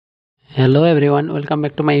Hello everyone, welcome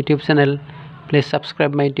back to my YouTube channel. Please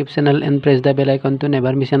subscribe my YouTube channel and press the bell icon to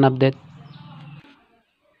never miss an update.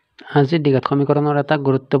 আজি দ্বিঘাত সমীকৰণৰ এটা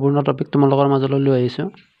গুৰুত্বপূৰ্ণ topic তোমালোকৰ মাজলৈ লৈ আহিছো।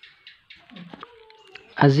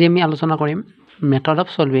 আজি আমি আলোচনা কৰিম method of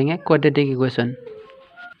solving A quadratic equation.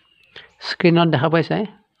 স্ক্ৰিনত দেখা পাইছা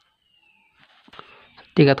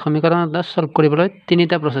দ্বিঘাত সমীকৰণ এটা সলভ কৰিবলৈ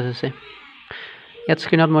তিনিটা প্ৰচেছ আছে। ইয়াত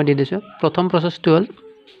স্ক্ৰিনত মই দি দিছো। প্ৰথম প্ৰচেছটো হ'ল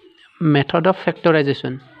মেথড অফ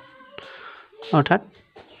ফেক্টৰাইজেশ্যন, অৰ্থাৎ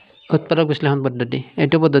উৎপাদক বিশ্লেষণ পদ্ধতি।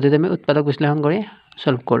 এইটো পদ্ধতিতে আমি উৎপাদক বিশ্লেষণ কৰি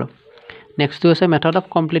সলভ কৰোঁ। নেক্সটটো আছে মেথড অফ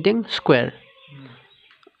কমপ্লিটিং স্কোয়াৰ,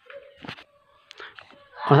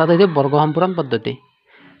 অৰ্থাৎ এইটো বৰ্গ সম্পূৰণ পদ্ধতি।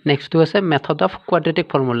 নেক্সটটো আছে মেথড অফ কোৱাড্ৰেটিক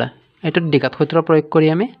ফৰ্মুলা, এইটোত দ্বিঘাত সূত্ৰ প্ৰয়োগ কৰি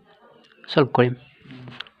আমি সলভ কৰিম।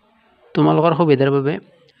 তোমালোকৰ সুবিধাৰ বাবে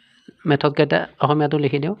মেথড কেইটা অসমীয়াটো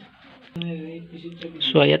লিখি দিওঁ।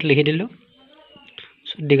 চোৱা ইয়াত লিখি দিলোঁ।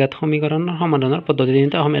 দ্বিঘাত সমীকৰণৰ সমাধানৰ পদ্ধতি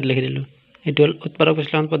তিনিটা অসমীয়াত লিখি দিলোঁ। এইটো হ'ল উৎপাদক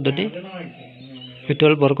বিশ্লেষণ পদ্ধতি, এইটো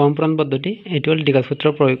হ'ল বৰ্গ সম্পূৰণ পদ্ধতি, এইটো হ'ল দ্বিঘাত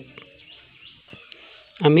সূত্ৰৰ প্ৰয়োগ।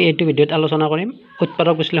 আমি এইটো ভিডিঅ'ত আলোচনা কৰিম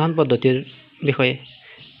উৎপাদক বিশ্লেষণ পদ্ধতিৰ বিষয়ে,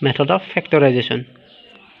 মেথড অফ ফেক্টৰাইজেশ্যন।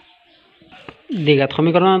 দ্বিঘাত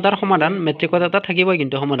সমীকৰণ এটাৰ সমাধান মেট্ৰিকত এটা থাকিবই,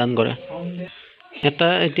 কিন্তু সমাধান কৰা এটা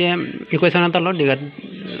এতিয়া ইকুৱেশ্যন এটা লওঁ,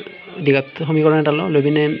 দ্বিঘাত সমীকৰণ এটা লৈ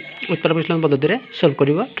পিনে উৎপাদক বিশ্লেষণ পদ্ধতিৰে সলভ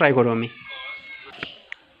কৰিব ট্ৰাই কৰোঁ আমি।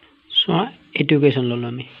 চোৱা এইটো ইকুৱেশ্যন ল'লোঁ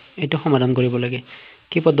আমি, এইটো সমাধান কৰিব লাগে।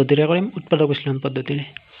 কি পদ্ধতিৰে কৰিম? উৎপাদক বিশ্লেষণ পদ্ধতিৰে।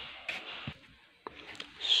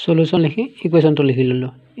 সলিউশ্যন লিখি ইকুৱেশ্যনটো লিখি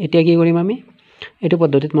ল'লোঁ। এতিয়া কি কৰিম আমি? এইটো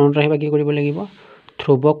পদ্ধতিত মনত ৰাখিবা কি কৰিব লাগিব,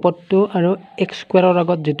 ধ্ৰুৱক পদটো আৰু এক্স স্কোৱাৰৰ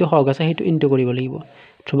আগত যিটো সহগ আছে সেইটো ইনটু কৰিব লাগিব।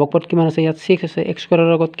 ধ্ৰুৱক পদ কিমান আছে? ইয়াত 6 আছে। এক্স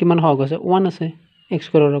স্কোৱাৰৰ আগত কিমান সহগ আছে? 1 আছে এক্স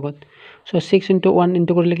স্কোৱাৰৰ আগত। চ' 6 × 1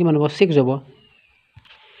 ইনটু কৰিলে কিমান হ'ব? 6 হ'ব।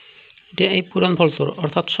 এতিয়া এই পূৰণ ফলটোৰ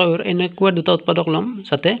অৰ্থাৎ 6ৰ এনেকুৱা দুটা উৎপাদক ল'ম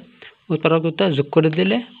যাতে উৎপাদক দুটা যোগ কৰি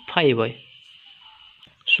দিলে 5 হয়।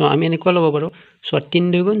 চ' আমি এনেকুৱা ল'ব পাৰোঁ, চ' 3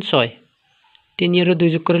 × 2 = 6, 3 আৰু 2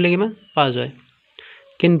 যোগ কৰিলে কিমান? 5 হয়।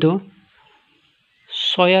 কিন্তু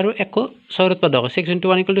 6 আৰু 6ৰ উৎপাদক 6 ×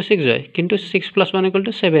 1 = 6 হয়, কিন্তু 6 + 1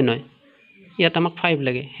 = 7 হয়। ইয়াত আমাক 5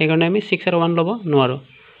 লাগে, সেইকাৰণে আমি 6 আৰু 1 ল'ব নোৱাৰোঁ।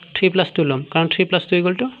 3 + 2 ল'ম, কাৰণ 3 + 2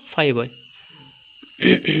 = 5 হয়।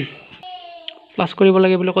 প্লাছ কৰিব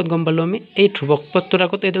লাগে বুলি ক'ত গম পালোঁ আমি? এই ধ্ৰুৱক পদটোৰ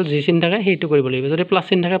আগত এইটো যি চিন থাকে সেইটো কৰিব লাগিব। যদি প্লাছ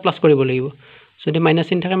চিন থাকে প্লাছ কৰিব লাগিব, যদি মাইনাছ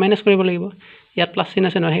চিন থাকে মাইনাছ কৰিব লাগিব। ইয়াত প্লাছ চিন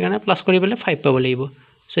আছে নহয়, সেইকাৰণে প্লাছ কৰি পেলাই 5 পাব লাগিব।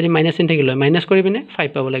 যদি মাইনাছ চিন থাকিলে মাইনাছ কৰি পিনে 5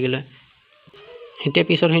 পাব লাগিলে। এতিয়া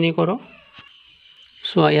পিছৰখিনি কৰোঁ।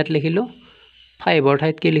 চোৱা ইয়াত লিখিলোঁ 5ৰ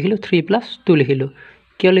ঠাইত কি লিখিলোঁ? 3 + 2 লিখিলোঁ।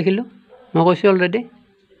 কিয় লিখিলোঁ? মই কৈছোঁ অলৰেডি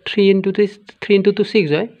 3 × 2 6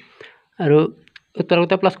 হয়, আৰু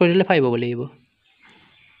উত্তৰকেইটা প্লাছ কৰি দিলে 5 হ'ব লাগিব।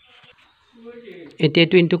 এতিয়া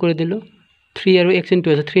এইটো ইনটু কৰি দিলোঁ। 3 আৰু x ইনটু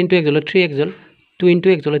আছে, 3 × x হ'ল 3x হ'ল, 2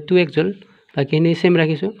 × x হ'ল 2x হ'ল, বাকীখিনি চেম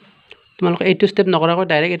ৰাখিছোঁ। তোমালোকে এইটো ষ্টেপ নকৰাকৈ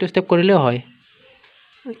ডাইৰেক্ট এইটো ষ্টেপ কৰিলেও হয়,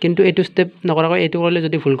 কিন্তু এইটো ষ্টেপ নকৰাকৈ এইটো কৰিলে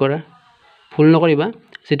যদি ভুল কৰা, ভুল নকৰিবা,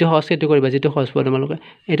 যিটো সহজ সেইটো কৰিবা, যিটো সহজ পোৱা তোমালোকে।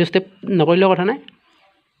 এইটো ষ্টেপ নকৰিলেও কথা নাই।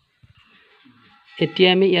 এতিয়া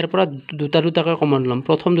আমি ইয়াৰ পৰা দুটাকৈ কমন ল'ম।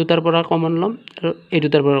 প্ৰথম দুটাৰ পৰা কমন ল'ম আৰু এই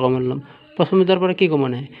দুটাৰ পৰা কমন ল'ম। প্ৰথম দুটাৰ পৰা কি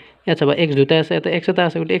কমন আহে? ইয়াত চাবা x দুটা আছে, এটা x এটা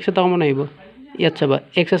আছে, গতিকে x এটা কমন আহিব। ইয়াত চাবা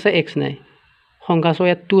x আছে x নাই, সংখ্যা চোৱা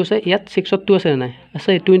ইয়াত 2 আছে, ইয়াত 6ত 2 আছে নাই? আছে,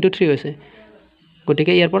 2 × 3 হৈছে,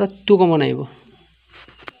 গতিকে ইয়াৰ পৰা 2 কমন আহিব।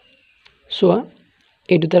 চোৱা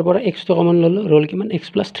এই দুটাৰ পৰা xটো কমন ল'লোঁ, ৰ'ল কিমান? x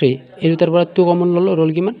 + 3। এই দুটাৰ পৰা 2 কমন ল'লোঁ,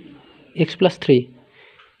 ৰ'ল কিমান? x + 3।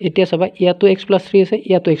 এতিয়া চাবা ইয়াতো x + 3 আছে,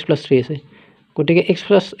 ইয়াতো x + 3 আছে, গতিকে x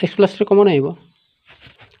 + 3 কমন আহিব।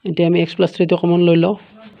 এতিয়া আমি x + 3টো কমন লৈ লওঁ।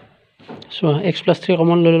 চোৱা x + 3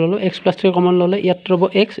 কমন লৈ ল'লোঁ। x + 3 কমন ল'লে ইয়াত ৰ'ব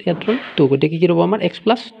x, ইয়াত ৰ'ল 2, গতিকে কি ৰ'ব আমাৰ? x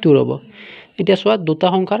 + 2 ৰ'ব। এতিয়া চোৱা দুটা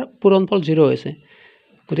সংখ্যাৰ পূৰণফল 0 হৈছে,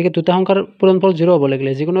 গতিকে দুটা সংখ্যাৰ পূৰণফল 0 হ'ব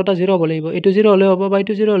লাগিলে যিকোনো এটা 0 হ'ব লাগিব। এইটো 0 হ'লেও হ'ব, বা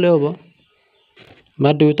এইটো 0 হ'লেও হ'ব, বা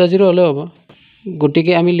দুয়োটা 0 হ'লেও হ'ব।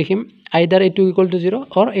 গতিকে আমি লিখিম আইদাৰ এইটো = 0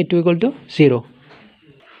 অৰ এইটো = 0।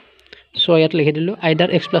 চ' ইয়াত লিখি দিলোঁ আইদাৰ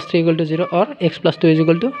x + 3 = 0 অৰ x + 2 =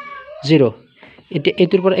 0। এতিয়া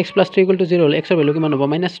এইটোৰ পৰা x + 3 = 0 হ'লে x ৰ ভেলু কিমান হ'ব?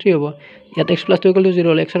 -3 হ'ব। ইয়াত x + 2 = 0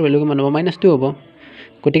 হ'লে x ৰ ভেলু কিমান হ'ব? -2 হ'ব।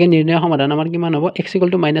 গতিকে নিৰ্ণয় সমাধান আমাৰ কিমান হ'ব? x =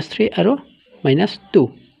 -3 আৰু -2।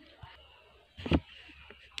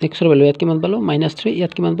 x ৰ ভেলু ইয়াত কিমান পালোঁ? -3,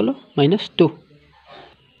 ইয়াত কিমান পালোঁ? -2।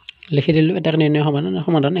 লিখি দিলোঁ এটা নিৰ্ণয়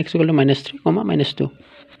সমাধান x = -3, -2।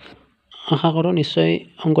 আশা কৰোঁ নিশ্চয়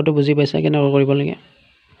অংকটো বুজি পাইছা কেনেকৈ কৰিব লাগে।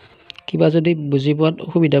 কিবা যদি বুজি পোৱাত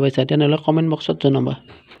অসুবিধা পাইছা তেনেহ'লে কমেণ্ট বক্সত জনাবা।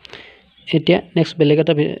 এতিয়া নেক্সট বেলেগ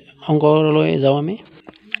এটা অংকলৈ যাওঁ আমি।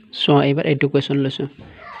 চোৱা এইবাৰ এইটো কুৱেশ্যন লৈছোঁ,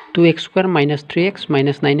 2x² - 3x -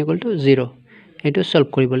 9 = 0। এইটো সলভ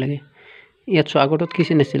কৰিব লাগে। ইয়াত চোৱা আগতত কি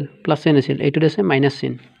চিন আছিল? প্লাছ চিন আছিল, এইটোত আছে মাইনাছ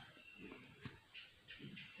চিন।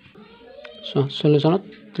 সো সলিউশনত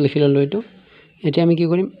লিখি ললো এটো এতিয়া আমি কি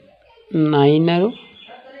কৰিম 9 আৰু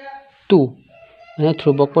 2 মানে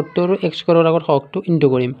ধ্ৰুবক পদটো আৰু x স্কয়াৰৰ আগত হকটো ইনটু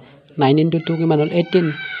কৰিম 9 * 2 কিমান হ'ল 18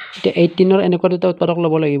 এতিয়া 18 ৰ এনেকুৱা দুটা উৎপাদক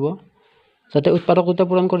ল'ব লাগিব যাতে উৎপাদক দুটা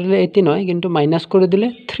পূৰণ কৰিলে 18 হয় কিন্তু মাইনাস কৰি দিলে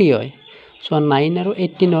 3 হয় সো 9 আৰু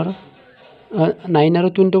 18 ৰ 9 আৰু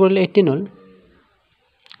 2 ইনটু কৰিলে 18 হ'ল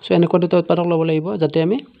সো এনেকুৱা দুটা উৎপাদক ল'ব লাগিব যাতে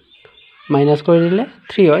আমি মাইনাস কৰি দিলে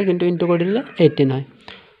 3 হয় কিন্তু ইনটু কৰি দিলে 18 হয়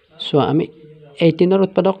সো আমি 18 ৰ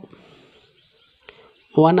উৎপাদক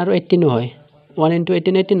 1 আৰু 18 হয় 1 *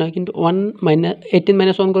 18 18 হয় কিন্তু 1 - 18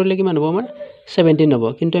 - 1 কৰিলে কিমান হ'ব আমাৰ 17 হ'ব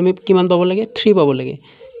কিন্তু আমি কিমান পাব লাগে 3 পাব লাগে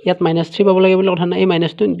ইয়াত -3 পাব লাগে বুলি কথা নাই এই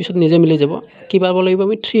মাইনাসটো পিছত নিজে মিলি যাব কি পাব লাগিব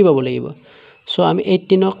আমি 3 পাব লাগিব সো আমি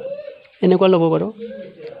 18 ক এনেকুৱা ল'ব পাৰো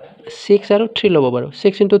 6 আৰু 3 ল'ব পাৰো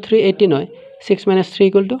 6 * 3 18 হয় 6 - 3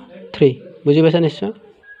 = 3 বুজি পাইছা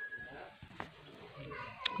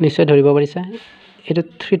নিশ্চয় ধৰিব পাৰিছা এটো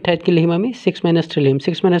 3 ঠাইত কি লিখিম আমি 6 - 3 লিখিম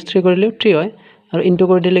 6 - 3 কৰিলে 3 হয় আৰু ইনটু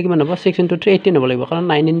কৰি দিলে কিমান হ'ব 6 * 3 18 হ'ব লাগিব কাৰণ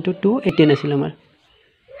 9 * 2 18 আছিল আমাৰ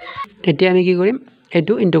এতিয়া আমি কি কৰিম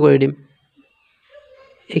এটো ইনটু কৰি দিম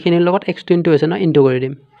এখিনিৰ লগত x টো ইনটু হৈছে না ইনটু কৰি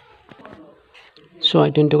দিম সো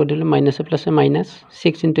এটো ইনটু কৰি দিলে মাইনাস প্লাস মাইনাস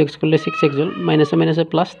 6 * x কৰিলে 6x হ'ল মাইনাস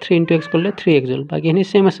প্লাস 3 * x কৰিলে 3x হ'ল বাকিখিনি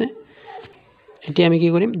সেম আছে এতিয়া আমি কি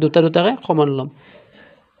কৰিম দুটাকে কমন লম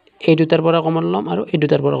এই দুটাৰ পৰা কমন লম আৰু এই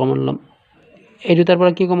দুটাৰ পৰা কমন লম এই দুটাৰ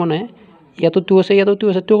পৰা কি কমন হয় ইয়াতো 2 আছে ইয়াতো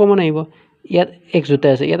 2 আছে 2 কমন আহিব ইয়াত x দুটা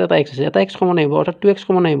আছে ইয়াত এটা x আছে এটা x কমন আহিব অৰ্থাৎ 2x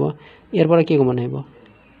কমন আহিব ইয়াৰ পৰা কি কমন আহিব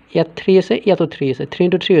ইয়াত 3 আছে ইয়াতো 3 আছে 3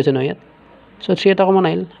 * 3 হৈছে ন ইয়াত সো 3 এটা কমন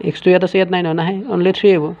আহিল x টো ইয়াত আছে ইয়াত নাই নাহে অনলি 3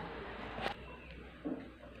 আহিব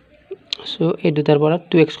সো এই দুটাৰ পৰা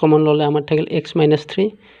 2x কমন ললে আমাৰ থাকিল x - 3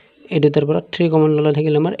 এই দুটাৰ পৰা 3 কমন ললে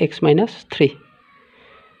থাকিল আমাৰ x - 3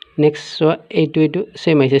 নেক্সট সো এইটো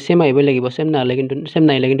সেম আহিছে সেম আহিব লাগিব সেম নাহলে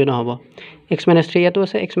কিন্তু নহব x - 3 ইয়াতো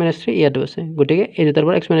আছে x - 3 ইয়াতো আছে গটিকে এই দুটাৰ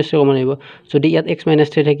পৰা x - 3 কমন আহিব যদি ইয়াত x -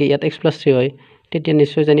 3 থাকে ইয়াত x + 3 হয় তেতিয়া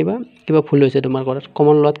নিশ্চয় জানিবা কিবা ভুল হৈছে তোমাৰ কৰাত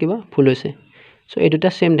কমন লোৱাত কিবা ভুল হৈছে সো এই দুটা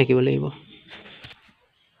সেম থাকিব লাগিব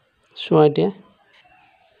সো এতিয়া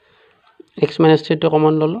x - 3 টো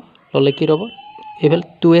কমন ললে কি ৰব এফাল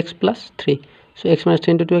 2x + 3 সো x -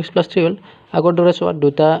 3 * 2x + 3 হ'ল আগৰ দৰে সো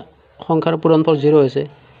দুটা সংখ্যাৰ পূৰণফল 0 হৈছে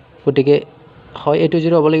গটিকে হয় এটো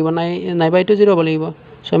 0 হ'ব লাগিব নাইবা এটো 0 হ'ব লাগিব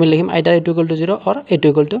সো আমি লিখিম আইদাৰ এটো = 0 অৰ এটো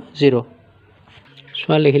 = 0 সো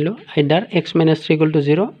লিখিলো আইদাৰ x - 3 =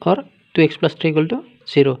 0 অৰ 2x + 3 =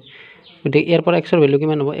 0 গটিকে ইয়াৰ পৰা x ৰ ভ্যালু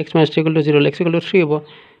কিমান হ'ব x - 3 = 0 x = 3 হ'ব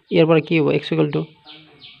ইয়াৰ পৰা কি হ'ব x =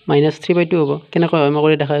 -3/2 হ'ব কেনেকৈ হয় মই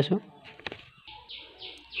কৰি দেখাই আছো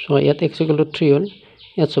সো ইয়াত x = 3 হ'ল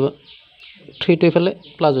ইয়াত চাবা 3 টো ইফালে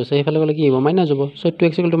প্লাস হৈছে ইফালে গলে কি হ'ব মাইনাস হ'ব সো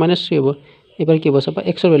 2x = -3 হ'ব এবাৰ কি হ'ব চাবা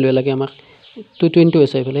x ৰ ভ্যালু লাগে আমাক 2 টো ইনটু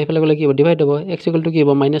হৈছে ইফালে গলে কি হ'ব ডিভাইড হ'ব x = কি হ'ব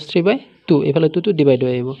 -3/2 ইফালে 2 টো ডিভাইড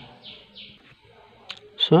হৈ আহিব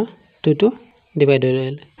সো 2 টো ডিভাইড হৈ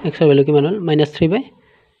আহিল x ৰ ভ্যালু কিমান হ'ল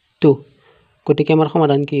 -3/2 গটিকে আমাৰ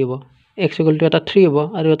সমাধান কি হ'ব x = এটা 3 হ'ব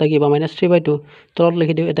আৰু এটা কি হ'ব -3/2 তলত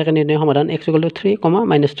লিখি দিও এটাকে নিৰ্ণয় সমাধান x = 3,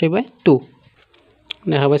 -3/2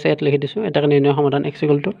 দেখা পাইছে ইয়াত লিখি দিছো এটাকে নিৰ্ণয় সমাধান x =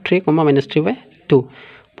 3, -3/2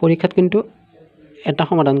 পৰীক্ষাত কিন্তু এটা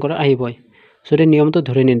সমাধান কৰা আহিবই যদি নিয়মটো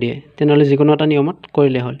ধৰি নিদিয়ে তেনেহলে যিকোনো এটা নিয়মত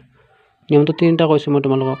কৰিলে হ'ল নিয়মটো তিনিটা কৈছো মই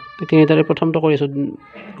তোমালোকক তিনিটাৰে প্ৰথমটো কৰি আছো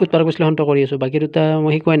উৎপাদক বিশ্লেষণটো কৰি আছো বাকি দুটা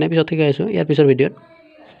মই শিকোৱাই নাই পিছত শিকাই আছো ইয়াৰ পিছৰ ভিডিঅত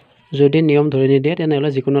যদি নিয়ম ধৰি নিদিয়ে তেনেহলে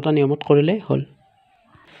যিকোনো এটা নিয়মত কৰিলে হ'ল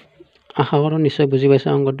আশা কৰো নিশ্চয় বুজি পাইছা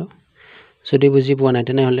অংকটো যদি বুজি পোৱা নাই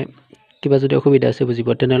তেনেহলে কিবা যদি অসুবিধা আছে বুজি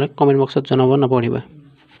পোৱা তেনেহলে কমেন্ট বক্সত জনাব নপঢ়িবা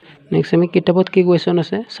নেক্সট আমি কিতাপত কি কোৱেশ্চন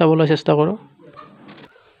আছে চাবলৈ চেষ্টা কৰো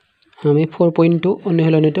আমি 4.2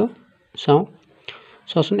 অনুশীলনীটো চাওঁ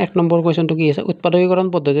সচোন 1 নম্বৰ কোৱেশ্চনটো কি আছে উৎপাদকীকৰণ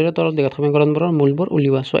পদ্ধতিৰে তলত দিঘাত সমীকৰণবোৰৰ মূলবোৰ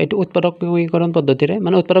উলিওৱা সো এটো উৎপাদকীকৰণ পদ্ধতিৰে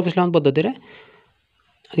মানে উৎপাদক বিশ্লেষণ পদ্ধতিৰে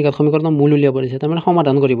দিঘাত সমীকৰণৰ মূল উলিয়াব দিছে তাৰ মানে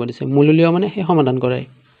সমাধান কৰিব দিছে মূল উলিওৱা মানে সেই সমাধান কৰাই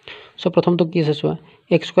সো প্ৰথমটো কি আছে চোৱা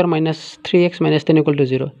x² - 3x - 10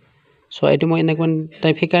 = 0 সো এটো মই এনেকৈ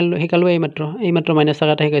টাইপ শিকালো এই মাত্ৰ মাইনাস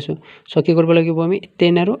থাকাটা শিকাইছো সো কি কৰিব লাগিব আমি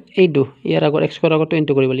 10 আৰু এই 2 ইয়াৰ আগৰ x² আগটো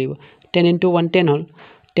ইনটু কৰিব লাগিব 10 * 1 10 হ'ল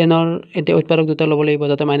 10 ৰ এটা উৎপাদক দুটা ল'ব লাগিব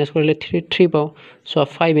যাতে মাইনাস কৰিলে 3 পাও সো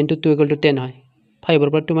 5 * 2 = 10 হয় 5 ৰ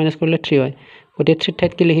পৰা 2 মাইনাস কৰিলে 3 হয় গটে 3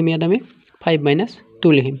 ঠাইত কি লিখিম ইয়াত আমি 5 -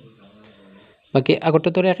 2 লিখিম বাকি আগতে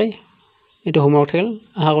তোৰ একেই এটো হোমৱৰ্ক থাকিল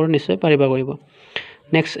আশা কৰো নিশ্চয় পাৰিবা কৰিব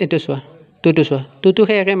নেক্সট এটো চোৱা 2 টো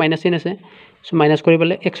একে মাইনাস চিন আছে সো মাইনাস কৰি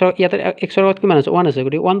পেলে x ৰ ইয়াতে x ৰ কিমান আছে 1 আছে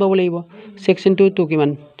গটে 1 পাব লাগিব 6 * 2 কিমান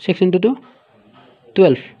 6 * 2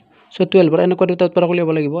 12 সো 12 পৰা এনেকৈ দুটা উৎপাদক উলিয়াব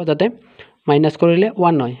লাগিব যাতে মাইনাস কৰিলে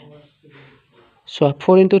 1 হয় সো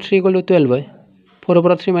 4 * 3 = 12 হয় 4 ৰ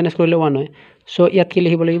পৰা 3 মাইনাস কৰিলে 1 হয় সো ইয়াত কি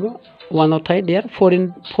লিখিব লাগিব 1 ৰ ঠাইত ইয়াৰ 4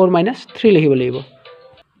 - 3 লিখিব লাগিব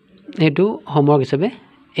এইটো হোমৱৰ্ক হিচাপে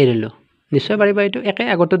এৰিলোঁ নিশ্চয় পাৰিবা এইটো একে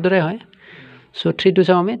আগৰটোৰ দৰে হয় সো 3 টো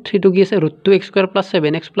চাওঁ আমি 3 টো কি আছে √2x² +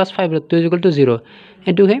 7x + 5 √2 = 0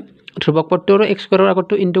 এইটো হে ধ্ৰুবক পদটো আৰু x² ৰ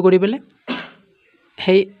আগৰটো ইনটু কৰি পেলে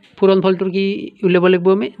সেই পূৰণফলটোৰ কি উলিয়াব লাগিব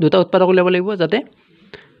আমি দুটা উৎপাদক উলিয়াব লাগিব যাতে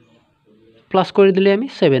প্লাস কৰি দিলে আমি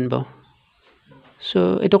 7 পাওঁ সো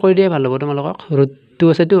এটো কৰি দিয়া ভাল হ'ব তোমালোকক √2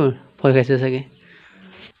 আছে তো ভয় খাইছে চাগে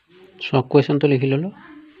সো কোৱেশ্চনটো লিখি ললো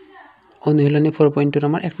অনুশীলনী 4.2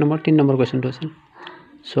 আমাৰ 1 নম্বৰ 3 নম্বৰ কোৱেশ্চনটো আছিল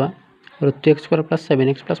সো √2x² +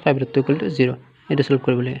 7x + 5 √2 = 0 এটা সলভ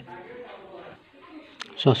কৰিব লাগে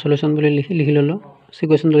সো সলিউশন বুলি লিখি ললো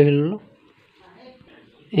ইকুৱেশনটো লিখি ললো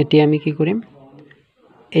এতিয়া আমি কি কৰিম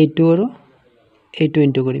এইটো আৰু এইটো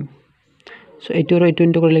ইনটু কৰিম সো এইটো আৰু এইটো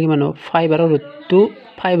ইনটু কৰিলে কিমান হ'ব 5 আৰু √2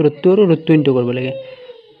 5 √2 আৰু √2 ইনটু কৰিব লাগে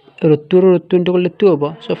 √2 আৰু √2 ইনটু কৰিলে 2 হ'ব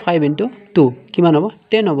সো 5 * 2 কিমান হ'ব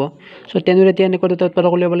 10 হ'ব সো 10 ৰ এতিয়া এনেকৈ দুটা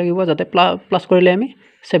উৎপাদক উলিয়াব লাগিব যাতে প্লাস কৰিলে আমি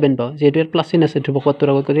 7 পাওঁ যেহেতু ইয়াত প্লাস চিন আছে ধ্ৰুবক পদটোৰ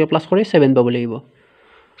আগত গতিকে প্লাস কৰি 7 পাব লাগিব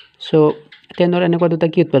সো 10 ৰ এনেকুৱা দুটা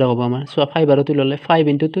কি উৎপাদক হ'ব আমাৰ সো 5 আৰু 2 ল'লে 5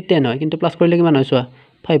 * 2 10 হয় কিন্তু প্লাস কৰিলে কিমান হয় সো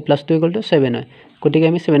 5 + 2 = 7 হয় গতিকে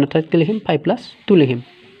আমি 7 অৰ্থাৎ কি লিখিম 5 + 2 লিখিম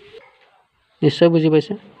নিশ্চয় বুজি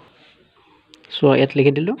পাইছে সো ইয়াত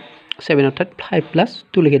লিখি দিলো 7 অৰ্থাৎ 5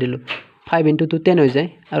 + 2 লিখি দিলো 5 * 2 10 হৈ যায়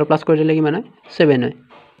আৰু প্লাস কৰি দিলে কিমান হয় 7 হয়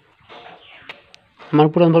আমাৰ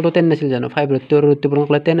পূৰণফলটো 10 নাছিল জানো 5 √2 আৰু √2 পূৰণ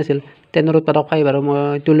কৰিলে 10 আছিল 10 ৰ উৎপাদক 5 আৰু মই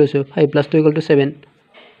 2 লৈছো 5 + 2 = 7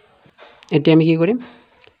 এতিয়া আমি কি কৰিম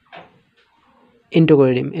ইনটু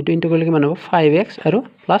কৰি দিম এটো ইনটু কৰিলে কিমান হ'ব 5x আৰু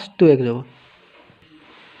প্লাস 2x হ'ব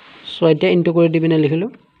সো এতিয়া ইনটু কৰি দি পিনে লিখিলো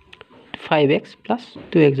 5x plus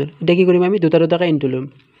 2x হ'ল এতিয়া কি কৰিম আমি দুটা দুটাকে ইনটু লম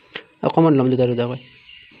কমন লম দুটা দুটাকৈ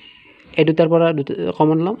এই দুটাৰ পৰা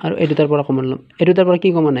কমন লম আৰু এই দুটাৰ পৰা কমন লম এই দুটাৰ পৰা কি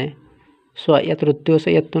কমন আহে সো ইয়াত √2 আছে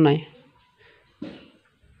ইয়াতটো নাই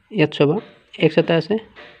ইয়াত চাবা x এটা আছে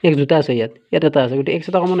x দুটা আছে ইয়াত এটা আছে গতি x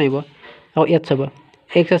এটা কমন আহিব আৰু ইয়াত চাবা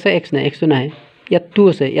x আছে x নাই x টো নাই ইয়াত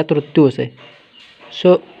 2 আছে ইয়াত √2 আছে সো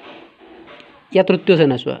ইয়াত √2 আছে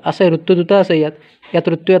না চোৱা আছে √2 দুটা আছে ইয়াত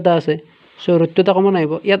 √2 এটা আছে সো √2 এটা কমন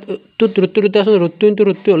আহিব ইয়াত √2 দুটা আছে √2 *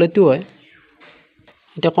 √2 হলে 2 হয়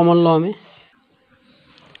এটা কমন লও আমি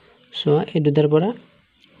সো এই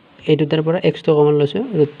দুটাৰ পৰা x টো কমন লৈছো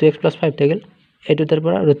 √2x + 5 থাকিল এই দুটাৰ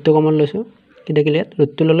পৰা √2 কমন লৈছো কি থাকিল ইয়াত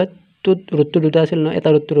 √2 ললে √2 দুটা আছিল ন এটা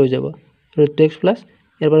 √2 ৰৈ যাব √2x +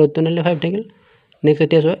 ইয়াৰ পৰা √2 নিলে 5 থাকিল নেক্সট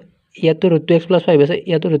এতিয়া চোৱা ইয়াতো √2x + 5 আছে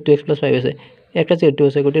ইয়াতো √2x + 5 আছে একে যেটো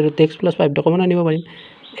আছে গতি √2x + 5 টো কমন আনিব পাৰিম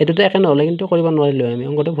এটোতে একে নহলে কিন্তু কৰিব নোৱাৰিলো আমি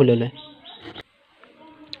অংকটো ভুল হলে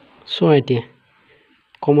সো এতিয়া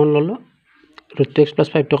কমন ললো √2x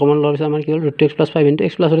 + 5 টো কমন লোৱাৰ পিছত আমাৰ কি হ'ল √2x + 5 *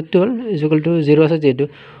 x + √2 হ'ল = 0 আছে যেটো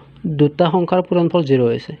দুটা সংখ্যাৰ পূৰণফল 0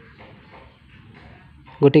 হৈছে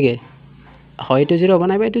গতিকে হয় এটো 0 হ'ব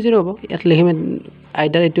নাইবা এটো 0 হ'ব ইয়াত লিখিম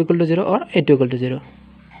আইদাৰ এটো = 0 অৰ এটো = 0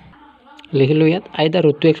 লিখিলো ইয়াত আইদাৰ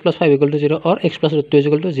 √2x + 5 = 0 অৰ x + √2 =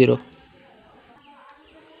 0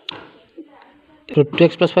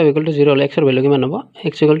 √2x + 5 = 0 হলে x ৰ ভ্যালু কিমান হ'ব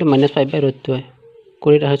x = -5/√2 হয়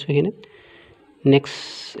কৰি ৰাখিছো এখানে নেক্সট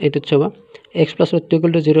এটোত চাবা x + √2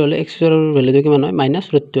 = 0 হলে x ৰ ভ্যালুটো কিমান হয়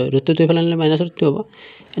 -√2 √2 টো ইফালে নিলে -√2 হ'ব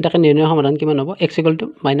এটাকে নিৰ্ণয় সমাধান কিমান হ'ব x =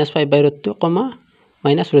 -5/√2,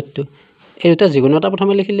 -√2 এই দুটা যিকোনো এটা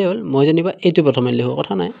প্ৰথমে লিখিলে হ'ল মই জানিবা এইটো প্ৰথমে লিখো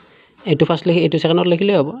কথা নাই এইটো ফাৰ্স্ট লিখি এইটো সেকেন্ডত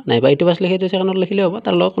লিখিলে হ'ব নাইবা এইটো ফাৰ্স্ট লিখি এইটো সেকেন্ডত লিখিলে হ'ব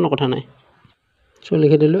তাৰ লগত কোনো কথা নাই সো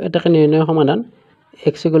লিখি দিলো এটাকে নিৰ্ণয় সমাধান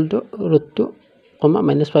x = √2,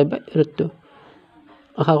 -5/√2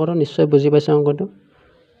 আশা কৰো নিশ্চয় বুজি পাইছা অংকটো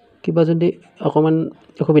কিবা যদি অকমান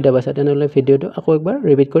অসুবিধা পাইছা তেনেহলে ভিডিওটো আকৌ একবাৰ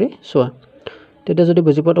ৰিপিট কৰি চোৱা তেতিয়া যদি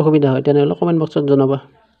বুজি পোৱাত অসুবিধা হয় তেনেহলে কমেন্ট বক্সত জনাবা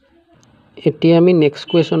এতিয়া আমি নেক্সট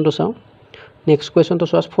কোৱেশ্চনটো চাও নেক্সট কোৱেশ্চনটো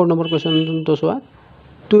চোৱা 4 নম্বৰ কোৱেশ্চনটো চোৱা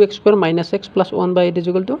 2x² - x + 1/8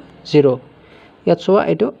 = 0 ইয়াত চোৱা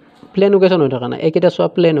এটো প্লেন ইকুৱেশ্যন হৈ থকা নাই এইকেইটা চোৱা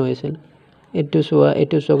প্লেন হৈ আছিল এটো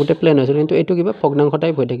চোৱা গোটে প্লেন হৈছিল কিন্তু এটো কিবা ভগ্নাংশ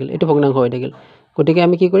টাইপ হৈ থাকিল এটো ভগ্নাংশ হৈ থাকিল গতিকে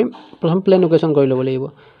আমি কি কৰিম প্ৰথম প্লেন ইকুৱেশ্যন কৰি ল'ব লাগিব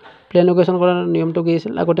প্লেন ইকুৱেশ্যন কৰাৰ নিয়মটো কি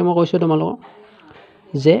আছিল আগতে মই কৈছো তোমালোকক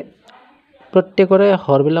যে প্ৰত্যেকৰে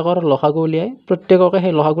হৰবিলাকৰ লসাগু উলিয়াই প্ৰত্যেককে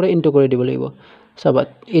সেই লসাগুৰে ইনটু কৰি দিব লাগিব চাবা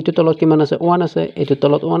এইটো তলত কিমান আছে 1 আছে এইটো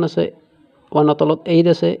তলত 1 আছে 1 ৰ তলত 8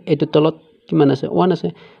 আছে এইটো তলত কিমান আছে 1 আছে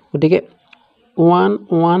গতিকে 1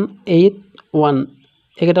 1 8 1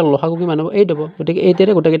 একেটা লসাগু কিমান হ'ব 8 হ'ব গতিকে 8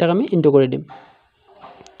 এৰে গোটেইকেইটাক আমি ইনটু কৰি দিম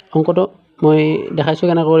অংকটো মই দেখাইছো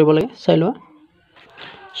কেনে কৰিব লাগে চাই লোৱা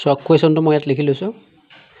সো কোৱেশ্চনটো মই ইয়াত লিখি লৈছো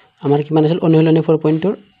আমাৰ কিমান আছিল অনুশীলনী 4.2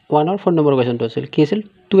 1 और 4 নম্বৰ কোৱেশ্চনটো আছিল কি আছিল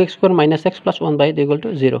 2x² - x + 1/8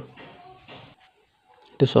 = 0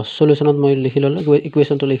 তো সলিউশনত মই লিখি ললো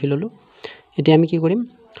ইকুৱেশ্যনটো লিখি ললো এতিয়া আমি কি কৰিম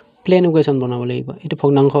প্লেন ইকুৱেশ্যন বনাব লাগিব এটো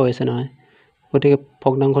ভগ্নাংশ হৈছে নহয় গতিকে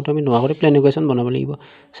ভগ্নাংশটো আমি নোৱা কৰি প্লেন ইকুৱেশ্যন বনাব লাগিব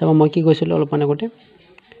চাবা মই কি কৈছিলো অলপমান আগতে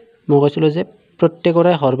মই কৈছিলোঁ যে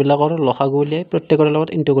প্ৰত্যেকৰে হৰবিলাকৰ লসাগু উলিয়াই প্ৰত্যেকৰে লগত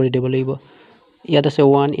ইনটু কৰি দিব লাগিব ইয়াত আছে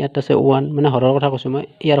 1 ইয়াত আছে 1 মানে হৰৰ কথা কৈছোঁ মই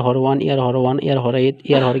ইয়াৰ হৰ 1 ইয়াৰ হৰ 1 ইয়াৰ হৰ 8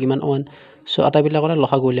 ইয়াৰ হৰ কিমান 1 সো আটাইবিলাকৰে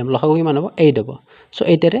লসাগু উলিয়াম লসাগু কিমান হ'ব 8 হ'ব সো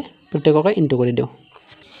 8 ৰে প্ৰত্যেককে ইনটু কৰি দিওঁ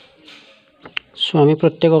সো আমি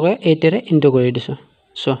প্ৰত্যেককে 8 ৰে ইনটু কৰি দিছোঁ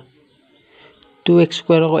সো 2x²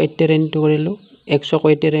 ক 8 ৰে ইনটু কৰিলোঁ x ক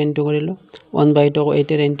 8 ৰে ইনটু কৰিলোঁ 1/8 ক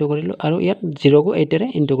 8 ৰে ইনটু কৰিলোঁ আৰু ইয়াত 0 ক 8 ৰে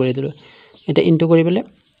ইনটু কৰি দিলোঁ এটা ইনটু কৰি পেলাই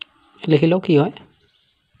লিখি লওঁ কি হয়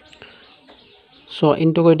সো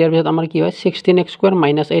ইনটু কৰি দিয়াৰ পিছত আমাৰ কি হয় 16x²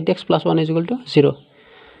 - 8x + 1 = 0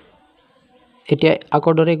 এতিয়া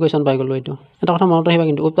আগৰ দৰে ইকুৱেশ্যন পাই গ'লোঁ এইটো এটা কথা মনত ৰাখিবা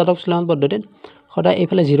কিন্তু উৎপাদক বিশ্লেষণ পদ্ধতিত সদায়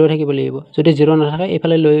এইফালে 0 থাকিব লাগিব যদি 0 নাথাকে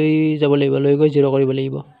এইফালে লৈ যাব লাগিব লৈ গৈ 0 কৰিব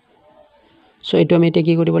লাগিব সো এইটো আমি এতিয়া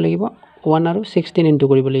কি কৰিব লাগিব 1 আৰু 16 ইনটু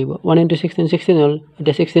কৰিব লাগিব 1 * 16 16 হ'ল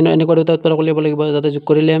এতিয়া 16 ৰ এনেকুৱা দুটা উৎপাদক উলিয়াব লাগিব যাতে যোগ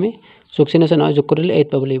কৰিলে আমি যোগ চিন আছে নহয় যোগ কৰিলে 8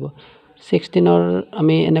 পাব লাগিব 16 ৰ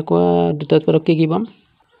আমি এনেকুৱা দুটা উৎপাদক কি পাম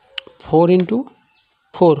 4 *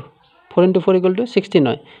 4 4 * 4 = 16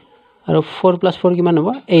 হয় আৰু 4 + 4 কিমান হ'ব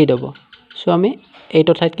 8 হ'ব সো আমি 8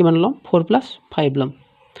 ৰ ঠাইত কিমান ল'ম 4 + 5 ল'ম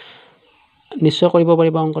নিশ্চয় কৰিব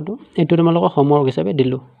পাৰিবা অংকটো এইটো তোমালোকক হোমৱৰ্ক হিচাপে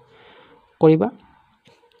দিলোঁ কৰিবা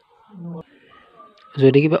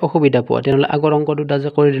যদি কিবা অসুবিধা পোৱা তেনেহ'লে আগৰ অংক দুটা যে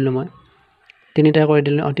কৰি দিলোঁ মই তিনিটা কৰি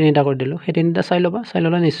দিলোঁ সেই তিনিটা চাই ল'বা চাই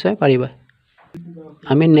ল'লে নিশ্চয় পাৰিবা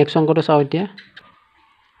আমি নেক্সট অংকটো চাওঁ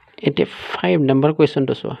এতিয়া 5 নম্বৰ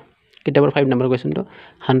কুৱেশ্যনটো চোৱা কিতাপৰ 5 নম্বৰ কুৱেশ্যনটো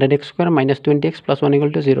 100x² - 20x + 1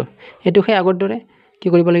 = 0 এইটো সেই আগৰ দৰে কি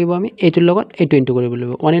কৰিব লাগিব আমি এইটোৰ লগত এইটো ইনটু কৰিব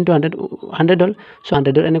লাগিব 1 * 100 100 হ'ল সো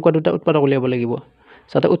 100 ৰ এনেকুৱা দুটা উৎপাদক উলিয়াব লাগিব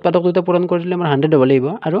যাতে উৎপাদক দুটা পূৰণ কৰি দিলে আমাৰ 100 হ'ব লাগিব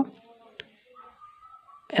আৰু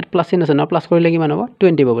ইয়াত প্লাছ চিন আছে ন প্লাছ কৰিলে কিমান হ'ব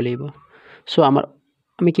 20 পাব লাগিব সো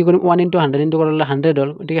আমি কি কৰিম 1 * 100 ইনটু কৰিলে 100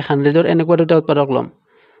 হ'ল গতিকে 100 ৰ এনেকুৱা দুটা উৎপাদক ল'ম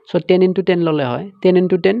সো 10 * 10 ল'লে হয় 10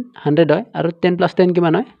 * 10 100 হয় আৰু 10 + 10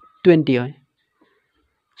 কিমান হয় 20 হয়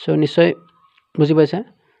সো নিশ্চয় বুজি পাইছা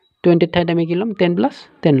 20 ৰ ঠাইত আমি কি ল'ম 10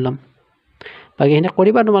 + 10 ল'ম বাকীখিনি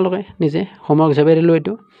কৰিবা তোমালোকে নিজে হোমৱৰ্ক হিচাপে দিলোঁ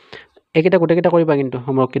এইটো এইকেইটা গোটেইকেইটা কৰিবা কিন্তু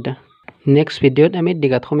হোমৱৰ্ককেইটা নেক্সট ভিডিঅ'ত আমি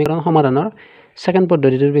দ্বিঘাত সমীকৰণ সমাধানৰ ছেকেণ্ড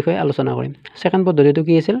পদ্ধতিটোৰ বিষয়ে আলোচনা কৰিম ছেকেণ্ড পদ্ধতিটো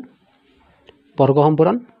কি আছিল বৰ্গ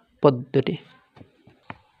সম্পূৰণ পদ্ধতি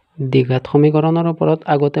দ্বিঘাত সমীকৰণৰ ওপৰত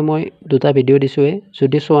আগতে মই দুটা ভিডিঅ' দিছোঁৱে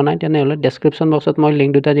যদি চোৱা নাই তেনেহ'লে ডেছক্ৰিপশ্যন বক্সত মই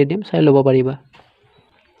লিংক দুটা দি দিম চাই ল'ব পাৰিবা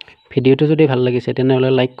ভিডিঅ'টো যদি ভাল লাগিছে তেনেহ'লে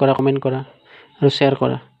লাইক কৰা কমেণ্ট কৰা আৰু শ্বেয়াৰ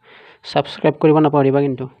কৰা ছাবস্ক্ৰাইব কৰিব নাপাহৰিবা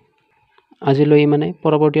কিন্তু আজিলৈ ইমানে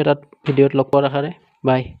পৰৱৰ্তী এটা ভিডিঅ'ত লগ পোৱাৰ আশাৰে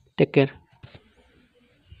বাই টেক কেয়াৰ